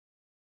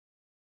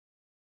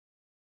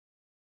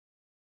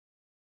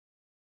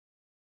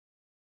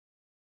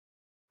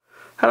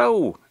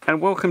Hello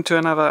and welcome to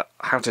another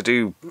how to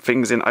do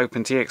things in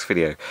OpenTX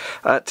video.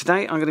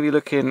 Today I'm going to be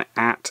looking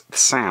at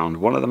sound,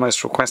 one of the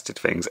most requested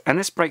things, and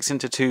this breaks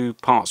into two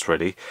parts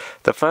really.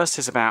 The first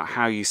is about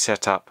how you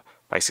set up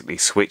basically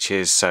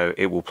switches so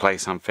it will play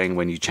something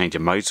when you change a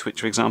mode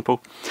switch, for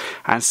example,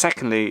 and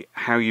secondly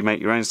how you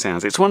make your own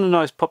sounds. It's one of the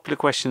most popular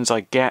questions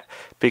I get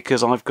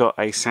because I've got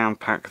a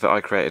sound pack that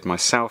I created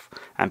myself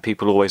and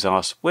people always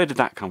ask, where did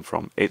that come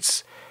from?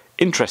 It's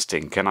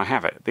interesting, can I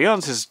have it? The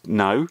answer is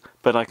no,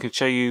 but I can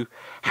show you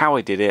how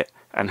I did it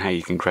and how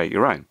you can create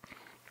your own.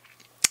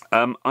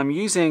 I'm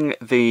using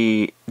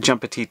the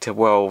Jumper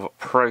T12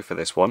 Pro for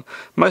this one,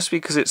 mostly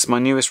because it's my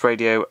newest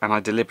radio and I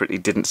deliberately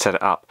didn't set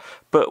it up.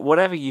 But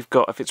whatever you've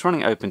got, if it's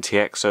running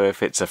OpenTX, so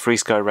if it's a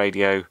FreeSky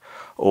radio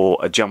or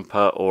a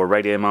Jumper or a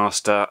Radio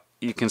Master,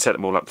 you can set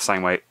them all up the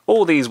same way.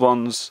 All these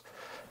ones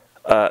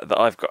that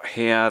I've got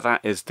here,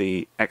 that is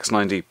the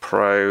X9D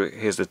Pro,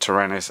 here's the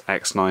Taranis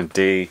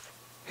X9D,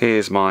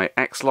 here's my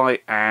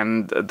X-Lite,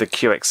 and the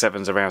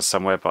QX7's around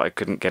somewhere, but I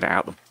couldn't get it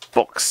out of the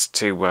box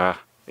to,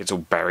 it's all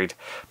buried.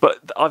 But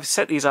I've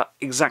set these up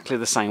exactly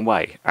the same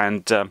way,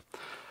 and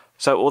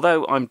so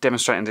although I'm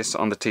demonstrating this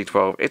on the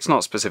T12, it's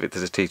not specific to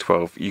the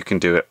T12, you can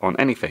do it on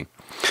anything.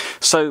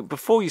 So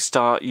before you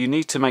start, you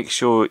need to make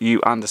sure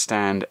you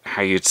understand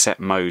how you'd set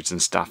modes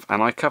and stuff,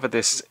 and I covered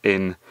this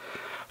in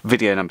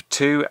video number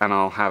 2, and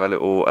I'll have a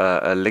little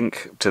a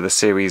link to the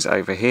series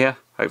over here,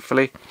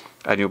 hopefully,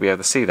 and you'll be able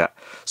to see that.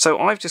 So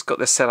I've just got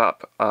this set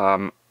up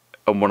on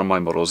one of my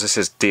models. This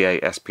is DA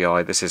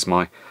SPI. This is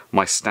my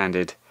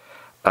standard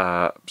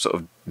sort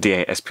of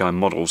DA SPI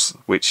models,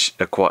 which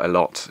are quite a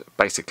lot,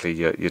 basically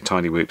your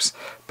tiny whoops.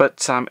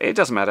 But it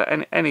doesn't matter.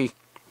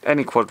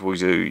 Any quadruple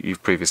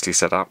you've previously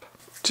set up.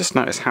 Just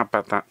notice how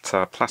bad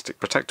that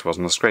plastic protector was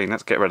on the screen.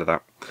 Let's get rid of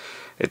that.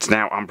 It's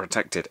now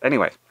unprotected.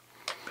 Anyway,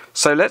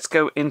 so let's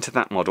go into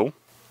that model,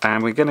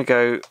 and we're going to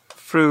go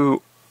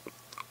through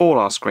all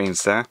our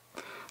screens there.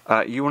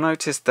 You will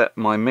notice that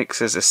my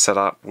mixers is set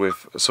up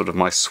with sort of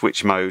my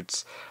switch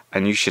modes,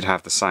 and you should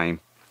have the same.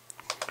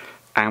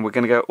 And we're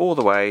going to go all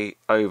the way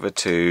over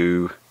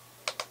to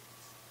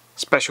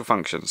special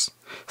functions.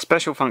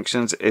 Special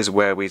functions is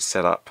where we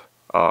set up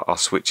our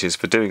switches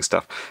for doing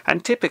stuff.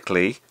 And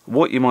typically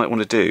what you might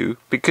want to do,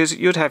 because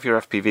you'd have your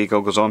FPV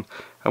goggles on,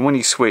 and when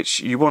you switch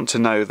you want to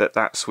know that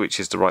that switch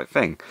is the right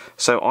thing.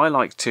 So I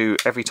like to,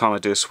 every time I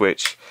do a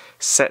switch,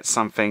 set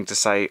something to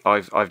say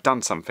I've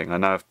done something, I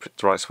know I've put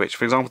the right switch.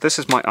 For example, this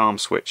is my ARM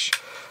switch.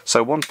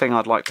 So one thing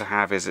I'd like to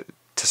have is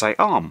to say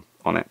ARM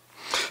on it.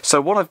 So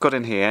what I've got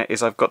in here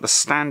is I've got the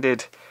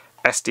standard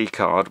SD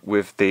card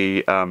with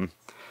the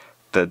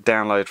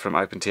download from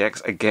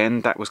OpenTX.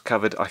 Again, that was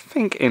covered I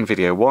think in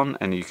video 1,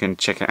 and you can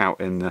check it out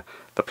in the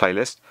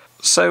playlist.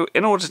 So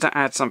in order to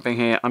add something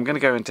here, I'm going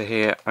to go into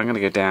here, I'm going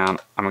to go down,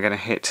 and I'm going to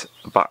hit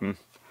a button,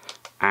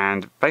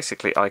 and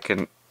basically I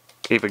can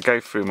either go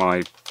through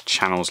my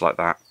channels like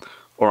that,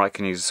 or I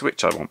can use a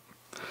switch I want.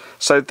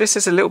 So this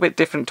is a little bit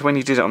different to when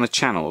you did it on the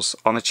channels.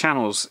 On the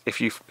channels,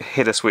 if you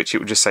hit a switch, it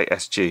would just say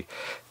SG.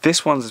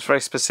 This one's very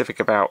specific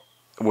about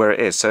where it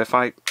is. So if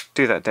I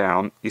do that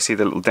down, you see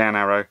the little down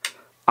arrow.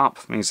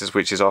 Up means the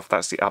switch is off,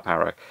 that's the up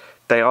arrow.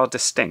 They are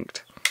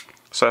distinct.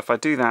 So if I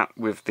do that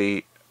with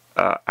the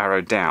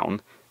arrow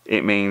down,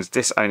 it means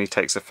this only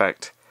takes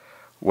effect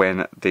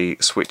when the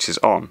switch is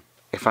on.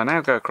 If I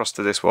now go across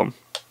to this one,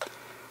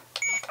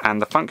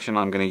 and the function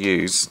I'm going to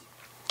use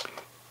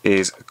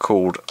is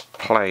called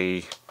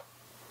play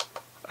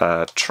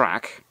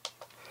track.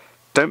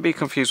 Don't be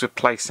confused with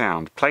play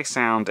sound. Play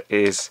sound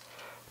is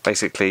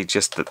basically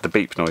just the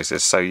beep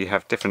noises. So you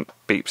have different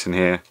beeps in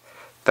here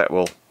that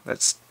will,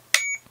 let's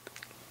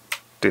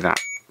do that.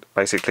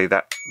 Basically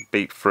that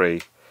beep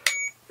 3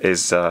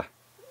 is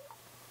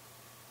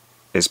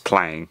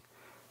playing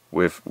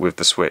with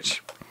the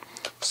switch.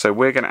 So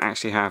we're going to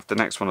actually have the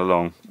next one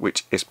along,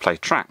 which is play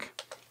track.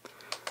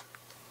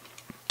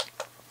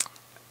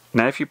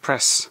 Now if you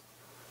press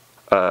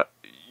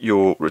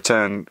your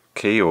return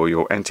key or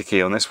your enter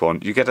key on this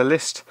one, you get a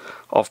list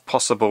of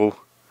possible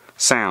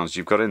sounds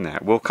you've got in there.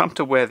 We'll come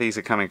to where these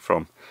are coming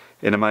from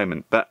in a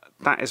moment, but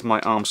that is my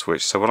ARM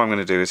switch. So what I'm going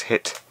to do is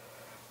hit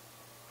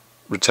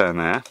return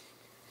there.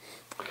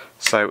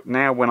 So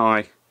now when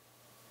I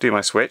do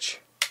my switch,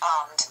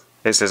 armed,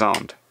 it says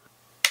armed,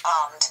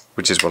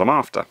 which is what I'm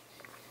after.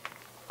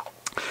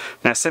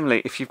 Now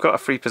similarly, if you've got a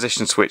free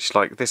position switch,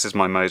 like this is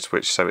my mode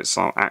switch, so it's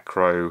on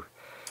acro,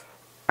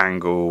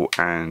 angle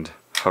and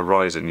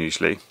horizon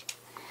usually.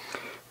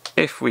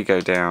 If we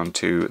go down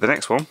to the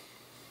next one,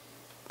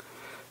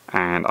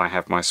 and I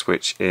have my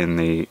switch in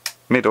the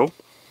middle,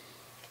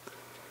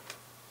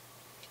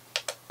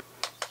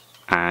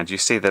 and you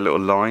see the little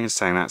line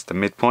saying that's the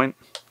midpoint.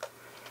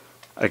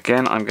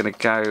 Again, I'm going to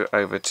go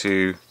over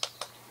to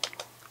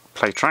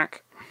play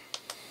track,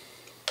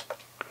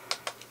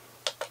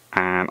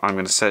 and I'm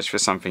going to search for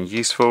something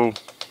useful,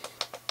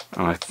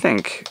 and I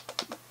think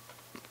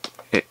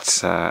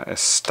it's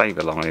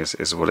stabilize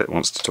is what it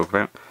wants to talk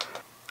about.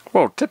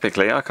 Well,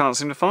 typically I can't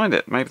seem to find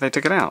it. Maybe they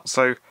took it out.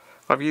 So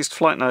I've used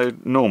flight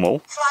mode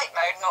normal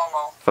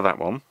for that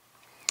one.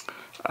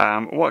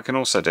 What I can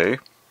also do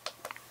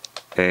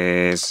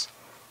is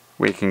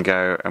we can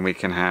go and we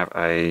can have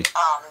a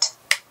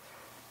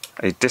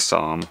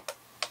disarm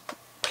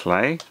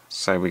play.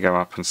 So we go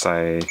up and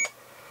say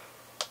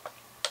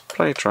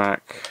play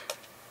track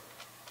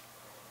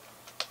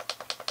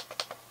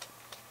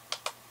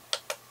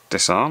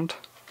disarmed,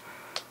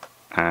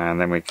 and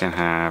then we can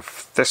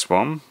have this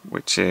one,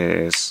 which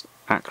is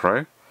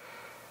acro.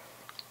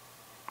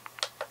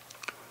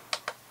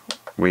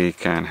 We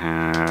can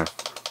have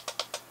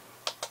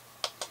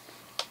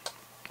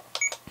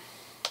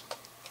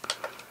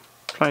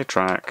play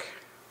track,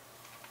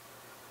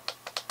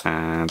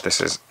 and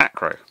this is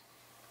acro.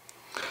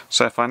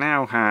 So if I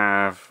now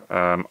have,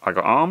 I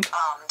got armed,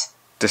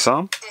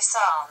 disarmed,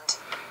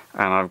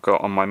 and I've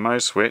got on my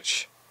mode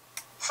switch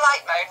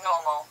flight mode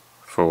normal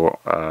for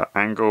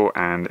angle,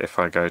 and if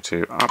I go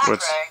to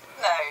upwards,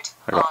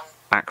 I got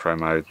acro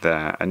mode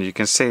there, and you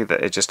can see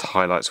that it just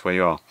highlights where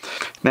you are.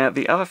 Now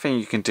the other thing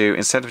you can do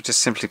instead of just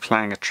simply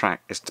playing a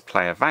track is to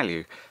play a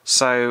value.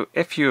 So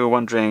if you were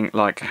wondering,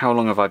 like, how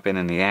long have I been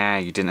in the air,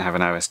 you didn't have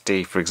an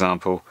OSD for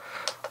example,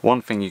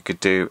 one thing you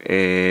could do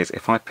is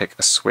if I pick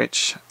a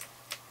switch,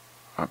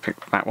 I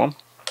pick that one,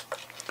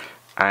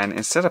 and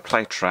instead of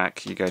play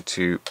track you go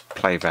to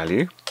play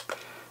value,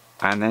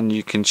 and then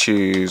you can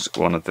choose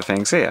one of the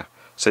things here.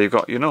 So you've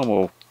got your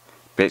normal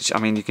pitch. I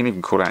mean, you can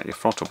even call out your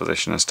throttle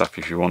position and stuff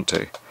if you want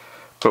to,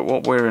 but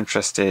what we're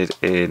interested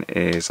in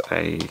is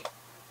a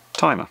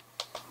timer.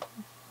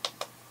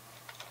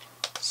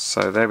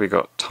 So there we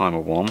got timer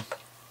 1.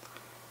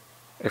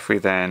 If we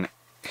then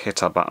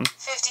hit our button,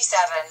 57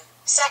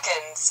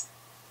 seconds,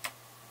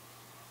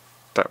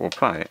 that will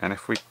play, and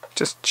if we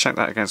just check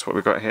that against what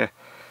we've got here,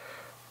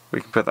 we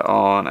can put that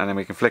on and then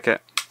we can flick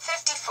it,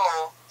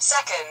 54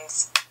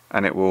 seconds,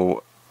 and it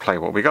will play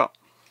what we got.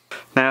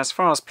 Now as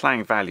far as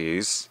playing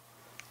values,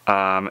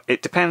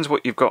 it depends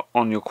what you've got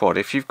on your quad.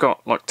 If you've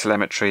got like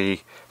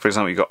telemetry, for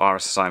example, you've got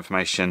RSSI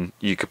information,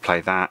 you could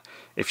play that.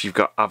 If you've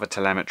got other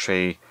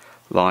telemetry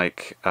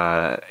like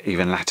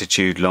even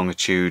latitude,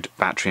 longitude,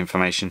 battery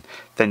information,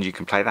 then you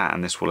can play that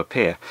and this will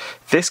appear.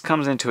 This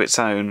comes into its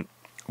own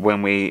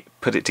when we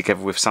put it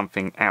together with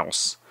something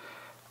else.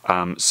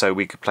 So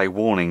we could play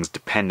warnings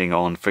depending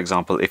on, for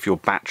example, if your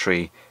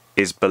battery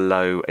is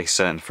below a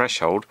certain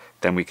threshold,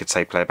 then we could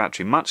say play a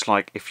battery. Much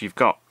like if you've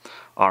got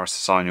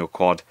RSSI on your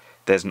quad,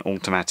 there's an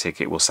automatic,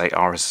 it will say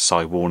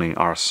RSSI warning,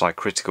 RSSI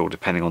critical,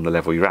 depending on the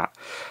level you're at.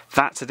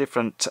 That's a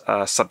different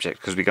subject,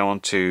 because we go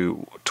on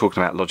to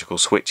talking about logical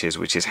switches,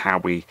 which is how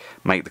we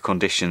make the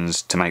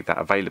conditions to make that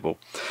available.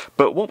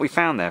 But what we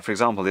found there, for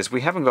example, is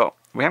we haven't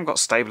got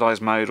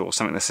stabilized mode or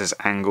something that says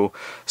angle.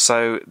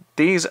 So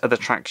these are the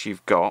tracks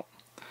you've got.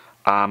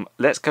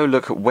 Let's go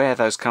look at where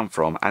those come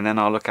from, and then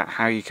I'll look at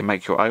how you can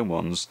make your own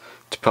ones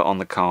to put on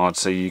the card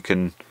so you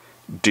can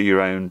do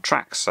your own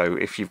tracks. So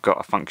if you've got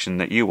a function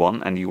that you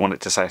want and you want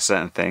it to say a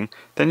certain thing,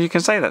 then you can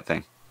say that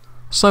thing.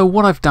 So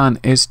what I've done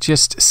is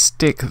just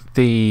stick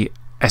the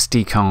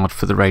SD card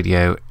for the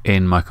radio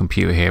in my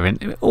computer here,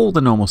 and all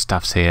the normal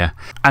stuff's here,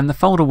 and the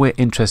folder we're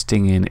interested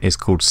in is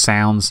called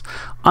Sounds.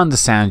 Under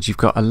Sounds you've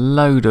got a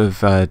load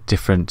of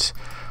different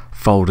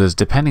folders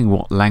depending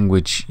what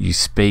language you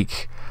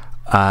speak.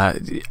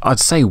 I'd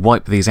say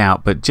wipe these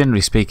out, but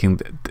generally speaking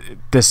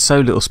there's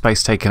so little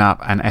space taken up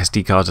and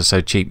SD cards are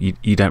so cheap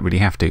you don't really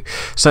have to.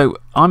 So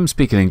I'm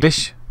speaking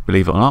English,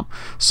 believe it or not,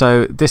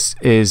 so this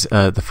is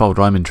the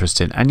folder I'm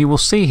interested in, and you will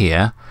see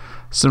here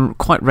some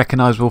quite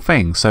recognisable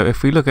things. So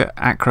if we look at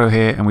acro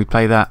here and we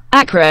play that,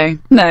 acro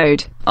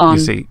mode on, you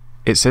see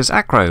it says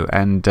acro,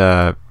 and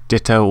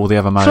ditto all the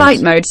other modes,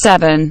 flight mode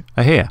 7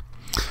 are here.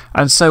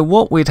 And so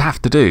what we'd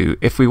have to do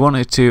if we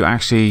wanted to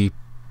actually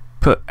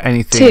put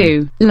anything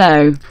too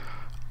low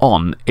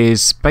on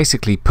is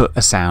basically put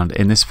a sound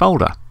in this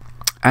folder.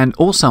 And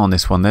also on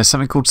this one there's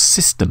something called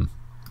system.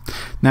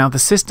 Now the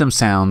system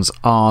sounds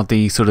are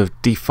the sort of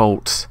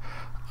default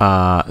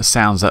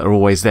sounds that are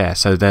always there,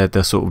 so they're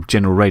the sort of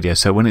general radio.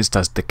 So when it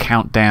does the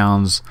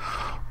countdowns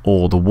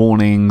or the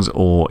warnings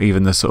or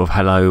even the sort of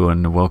hello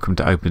and welcome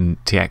to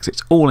OpenTX,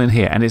 it's all in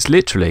here, and it's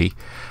literally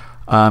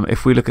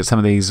if we look at some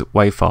of these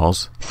WAV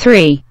files,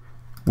 3,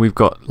 we've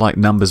got like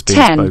numbers being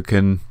 10,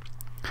 spoken,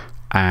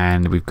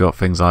 and we've got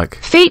things like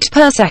feet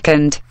per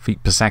second,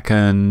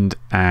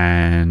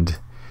 and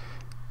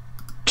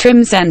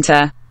trim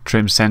center.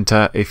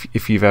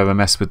 If you've ever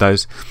messed with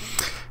those,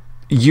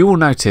 you will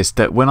notice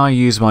that when I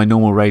use my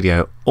normal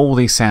radio all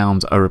these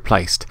sounds are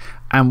replaced.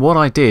 And what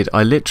I did,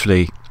 I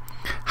literally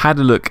had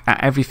a look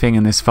at everything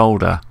in this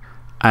folder,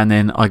 and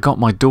then I got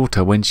my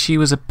daughter when she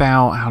was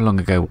about, how long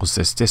ago was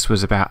this? This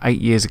was about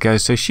 8 years ago,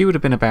 so she would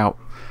have been about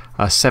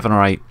 7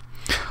 or 8.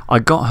 I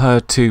got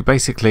her to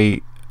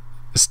basically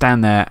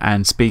stand there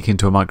and speak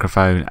into a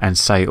microphone and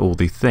say all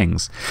these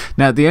things.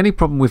 Now the only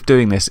problem with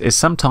doing this is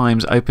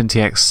sometimes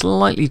OpenTX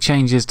slightly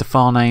changes the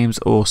file names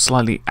or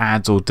slightly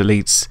adds or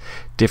deletes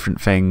different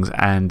things,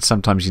 and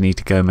sometimes you need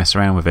to go mess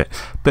around with it.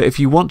 But if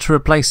you want to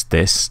replace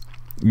this,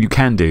 you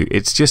can do.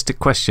 It's just a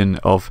question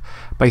of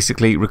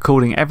basically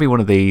recording every one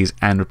of these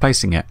and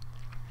replacing it.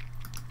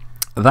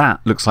 that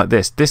looks like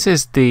this. This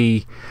is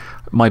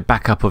my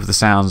backup of the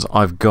sounds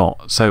I've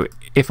got. So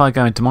if I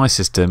go into my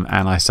system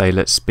and I say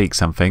let's speak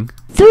something,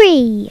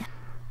 3,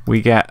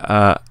 we get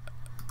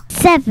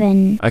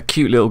 7, a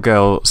cute little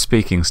girl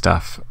speaking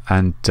stuff,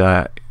 and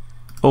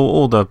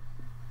all the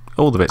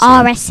bits.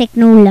 RS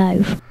signal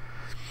low.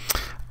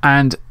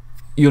 And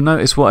you'll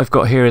notice what I've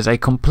got here is a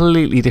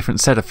completely different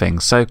set of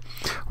things. So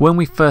when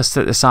we first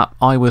set this up,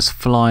 I was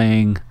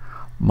flying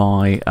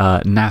my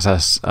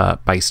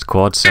NASA based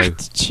quad. So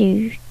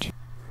Attitude.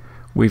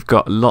 we've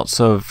got lots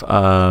of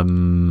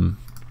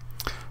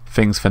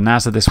things for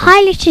NASA. This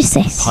Pilot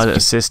assist. Pilot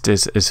assist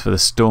is for the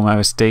Storm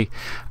OSD,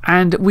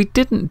 and we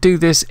didn't do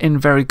this in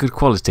very good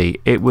quality.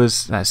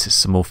 That's just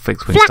some more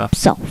fixed wing stuff.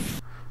 Flaps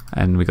off.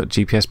 And we got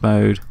GPS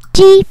mode.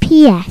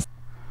 GPS.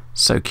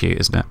 So cute,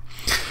 isn't it?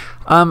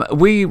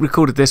 We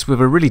recorded this with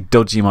a really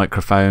dodgy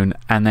microphone,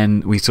 and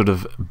then we sort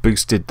of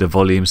boosted the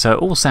volume, so it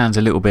all sounds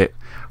a little bit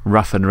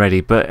rough and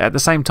ready, but at the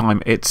same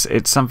time it's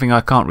something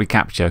I can't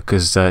recapture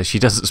because she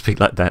doesn't speak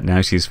like that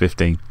now. She's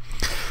 15.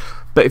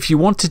 But if you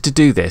wanted to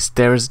do this,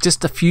 there is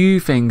just a few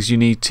things you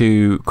need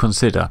to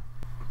consider.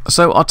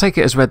 So I'll take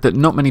it as read that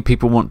not many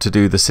people want to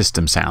do the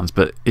system sounds,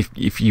 but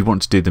if you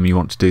want to do them, you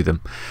want to do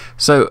them.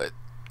 So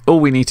all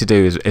we need to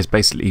do is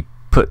basically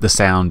put the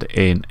sound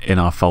in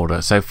our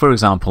folder. So for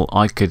example,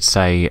 I could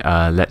say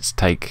let's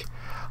take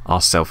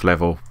our self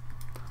level,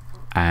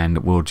 and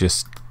we'll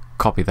just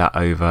copy that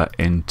over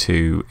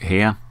into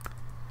here,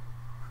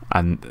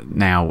 and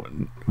now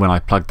when I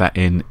plug that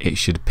in it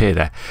should appear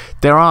there.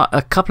 There are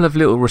a couple of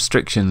little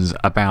restrictions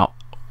about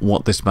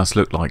what this must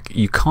look like.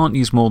 You can't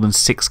use more than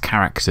 6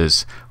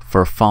 characters for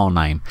a file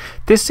name.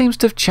 This seems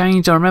to have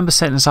changed. I remember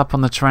setting this up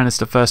on the Tyrannus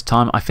the first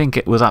time. I think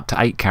it was up to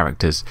 8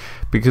 characters,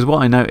 because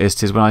what I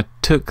noticed is when I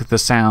took the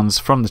sounds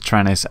from the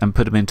Tyrannus and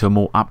put them into a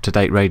more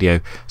up-to-date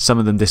radio, some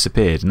of them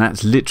disappeared, and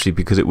that's literally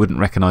because it wouldn't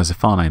recognise the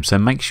file name. So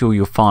make sure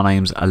your file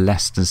names are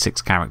less than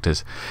 6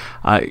 characters.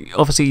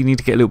 Obviously you need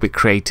to get a little bit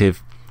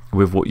creative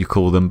with what you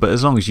call them, but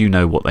as long as you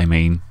know what they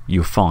mean,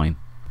 you're fine.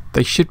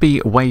 They should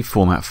be wave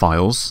format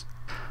files,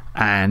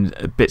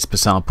 and bits per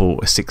sample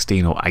are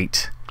 16 or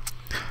 8.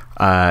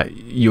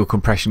 Your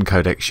compression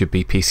codec should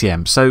be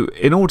PCM. So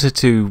in order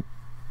to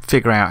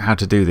figure out how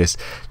to do this,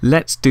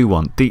 let's do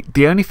one.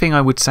 The only thing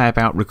I would say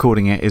about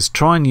recording it is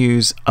try and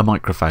use a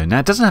microphone. Now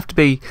it doesn't have to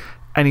be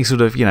any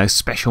sort of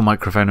special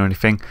microphone or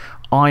anything.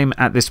 I'm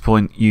at this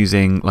point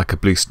using like a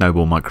Blue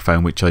Snowball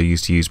microphone, which I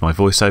used to use my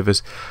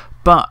voiceovers,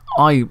 but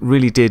I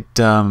really did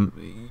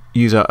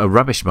use a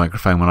rubbish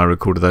microphone when I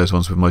recorded those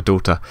ones with my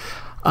daughter.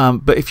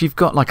 But if you've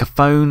got like a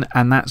phone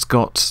and that's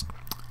got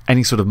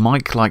any sort of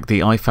mic, like the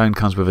iPhone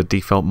comes with a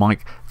default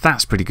mic,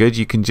 that's pretty good.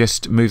 You can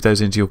just move those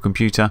into your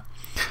computer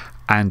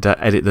and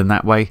edit them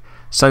that way.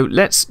 So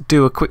let's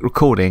do a quick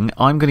recording.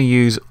 I'm going to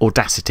use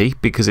Audacity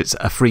because it's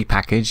a free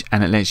package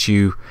and it lets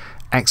you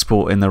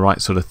export in the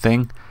right sort of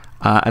thing.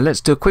 And let's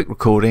do a quick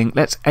recording.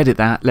 Let's edit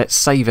that, let's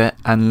save it,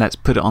 and let's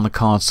put it on the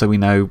card so we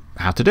know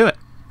how to do it.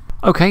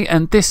 Okay,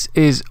 and this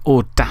is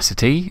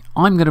Audacity.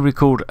 I'm going to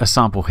record a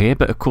sample here,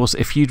 but of course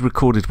if you'd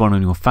recorded one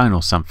on your phone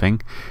or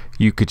something,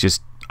 you could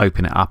just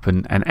open it up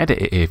and edit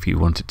it if you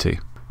wanted to.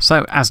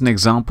 So as an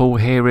example,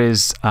 here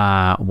is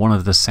one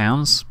of the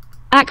sounds.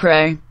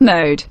 Acro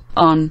mode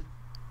on.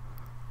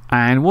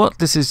 And what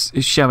this is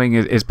showing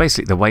is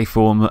basically the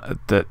waveform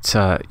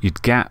that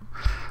you'd get,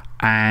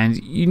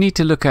 and you need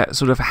to look at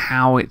sort of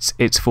how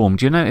it's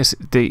formed. You notice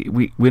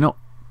we're not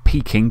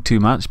peaking too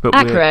much, but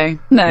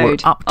we're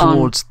up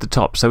towards the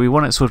top, so we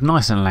want it sort of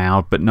nice and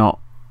loud, but not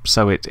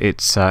so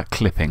it's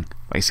clipping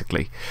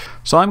basically.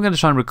 So I'm going to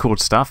try and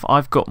record stuff.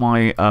 I've got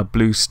my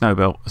Blue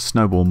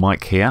Snowball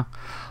mic here.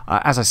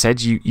 As I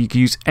said, you can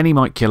use any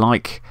mic you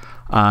like.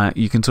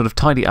 You can sort of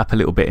tidy it up a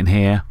little bit in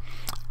here.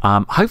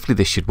 Hopefully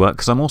this should work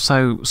because I'm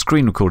also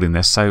screen recording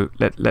this, so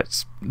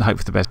let's hope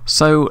for the best.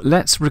 So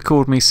let's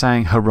record me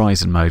saying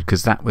horizon mode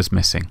because that was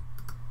missing.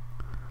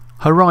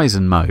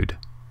 Horizon mode.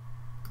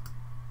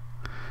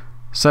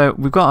 So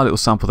we've got our little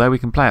sample there, we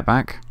can play it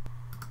back.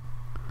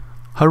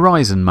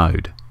 Horizon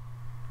mode.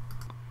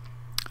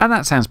 And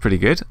that sounds pretty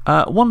good.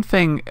 One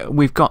thing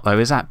we've got though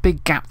is that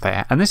big gap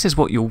there, and this is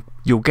what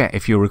you'll get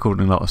if you're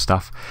recording a lot of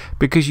stuff,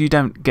 because you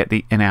don't get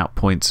the in-out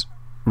points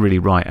really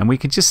right, and we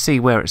can just see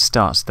where it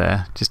starts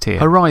there, just here.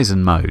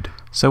 Horizon mode.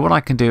 So what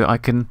I can do, I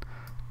can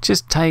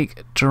just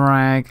take,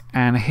 drag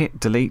and hit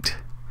delete,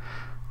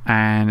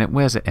 and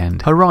where's it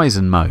end?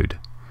 Horizon mode.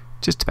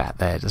 Just about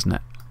there, doesn't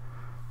it?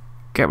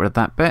 Get rid of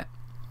that bit,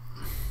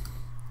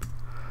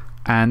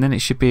 and then it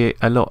should be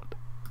a lot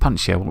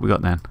punchier. What we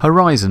got then?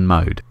 Horizon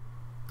mode.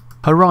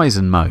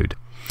 Horizon mode.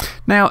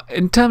 Now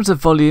in terms of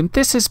volume,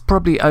 this is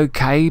probably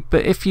okay,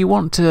 but if you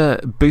want to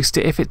boost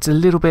it, if it's a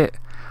little bit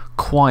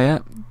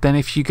quiet, then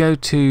if you go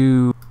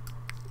to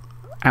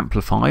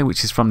amplify,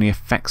 which is from the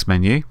effects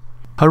menu,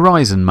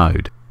 horizon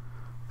mode.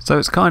 So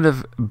it's kind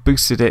of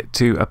boosted it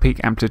to a peak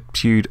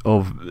amplitude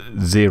of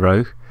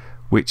 0,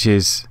 which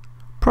is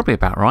probably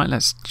about right.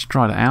 Let's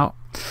try that out.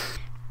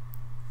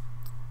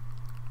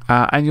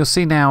 And you'll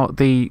see now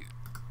the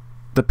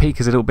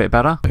peak is a little bit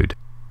better.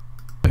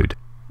 Mode.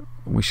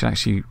 we should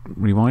actually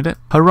rewind it.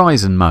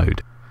 Horizon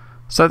mode.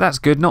 So that's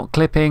good, not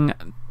clipping,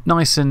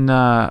 nice and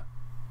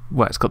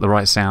well, it's got the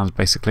right sounds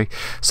basically.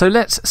 So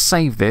let's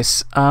save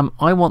this.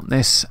 I want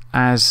this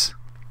as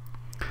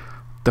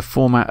the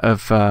format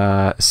of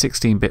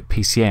 16-bit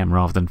PCM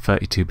rather than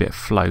 32-bit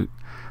float.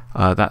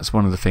 That's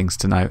one of the things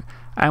to note.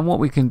 And what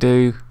we can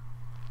do,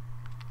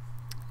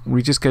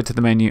 we just go to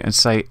the menu and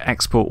say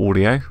export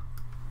audio,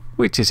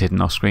 which is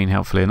hidden off screen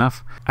helpfully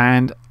enough.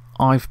 And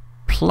I've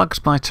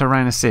plugged my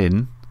Tyrannus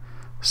in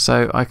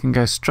so I can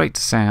go straight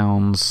to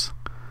sounds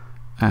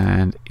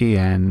and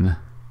EN,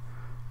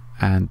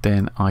 and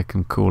then I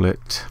can call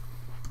it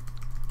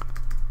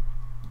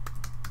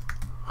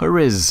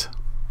Horiz.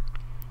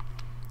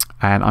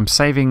 And I'm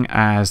saving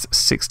as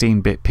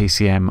 16-bit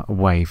PCM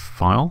WAV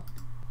file,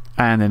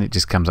 and then it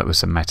just comes up with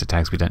some meta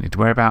tags we don't need to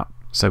worry about,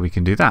 so we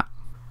can do that.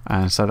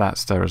 And so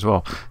that's there as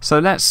well. So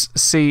let's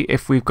see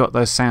if we've got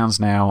those sounds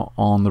now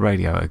on the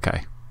radio.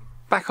 Okay.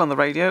 Back on the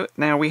radio.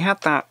 Now we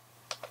had that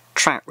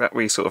track that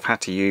we sort of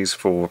had to use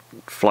for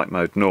flight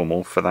mode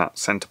normal for that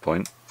center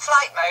point.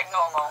 Flight mode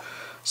normal.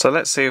 So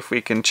let's see if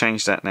we can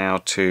change that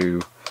now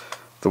to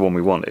the one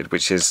we wanted,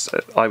 which is,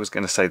 I was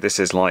going to say this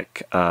is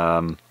like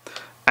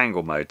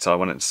angle mode, so I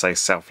wanted to say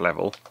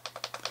self-level,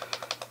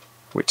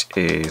 which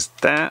is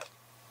there.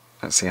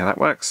 Let's see how that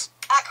works.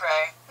 Acro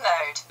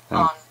mode And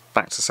on.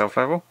 back to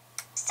self-level.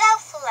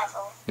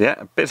 Self-level.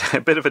 Yeah,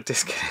 a bit of a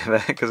disconnect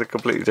there because a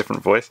completely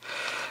different voice.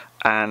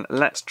 And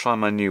let's try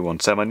my new one.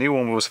 So my new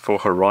one was for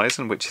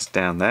Horizon, which is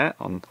down there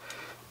on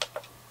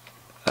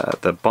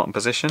the bottom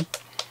position.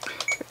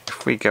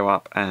 If we go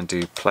up and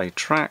do play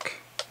track,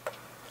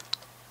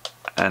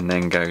 and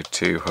then go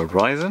to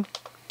Horizon,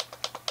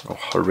 or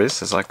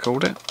Horiz as I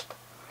called it,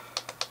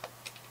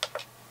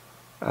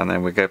 and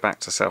then we go back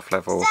to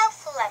self-level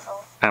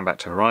and back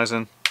to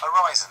Horizon.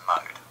 Horizon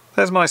mode.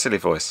 There's my silly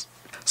voice.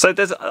 So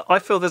I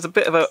feel there's a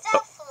bit of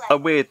a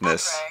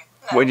weirdness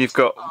when you've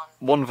got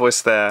one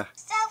voice there,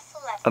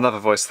 another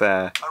voice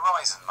there,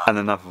 and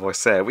another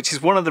voice there, which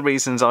is one of the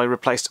reasons I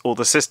replaced all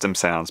the system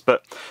sounds.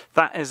 But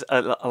that is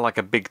like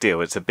a big deal.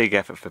 It's a big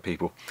effort for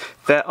people.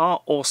 There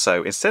are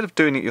also, instead of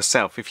doing it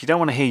yourself, if you don't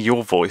want to hear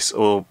your voice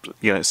or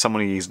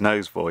someone who uses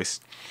No's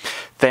voice,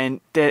 then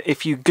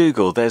if you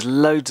Google, there's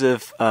loads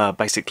of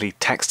basically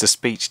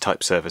text-to-speech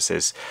type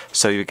services.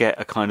 So you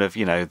get a kind of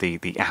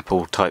the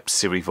Apple type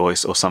Siri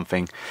voice or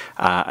something,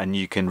 and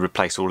you can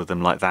replace all of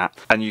them like that.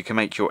 And you can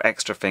make your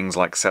extra things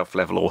like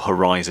self-level or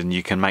Horizon.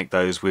 You can make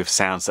those with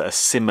sounds that are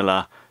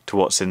similar to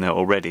what's in there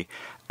already.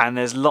 And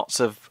there's lots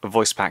of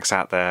voice packs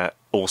out there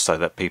also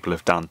that people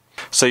have done.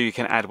 So you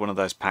can add one of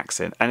those packs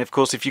in. And of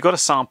course, if you've got a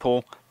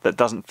sample that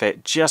doesn't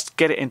fit, just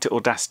get it into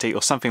Audacity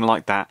or something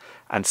like that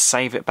and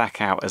save it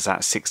back out as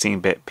that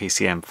 16-bit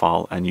PCM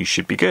file, and you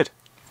should be good.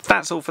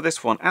 That's all for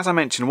this one. As I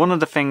mentioned, one of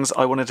the things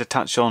I wanted to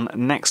touch on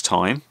next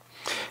time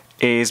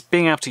is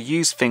being able to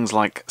use things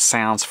like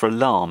sounds for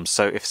alarms.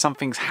 So if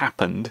something's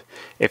happened,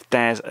 if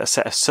there's a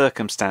set of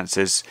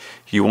circumstances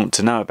you want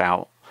to know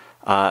about,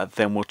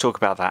 then we'll talk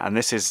about that. And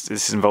this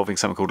is involving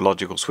something called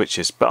logical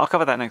switches, but I'll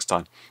cover that next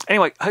time.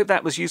 Anyway, hope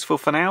that was useful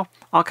for now.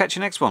 I'll catch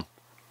you next one.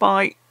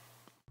 Bye.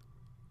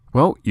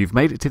 Well, you've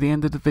made it to the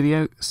end of the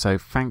video, so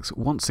thanks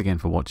once again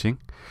for watching.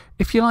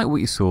 If you like what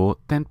you saw,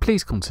 then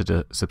please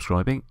consider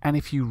subscribing, and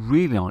if you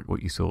really like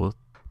what you saw,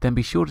 then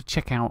be sure to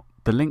check out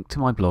the link to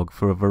my blog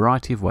for a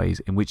variety of ways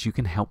in which you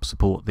can help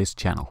support this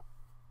channel.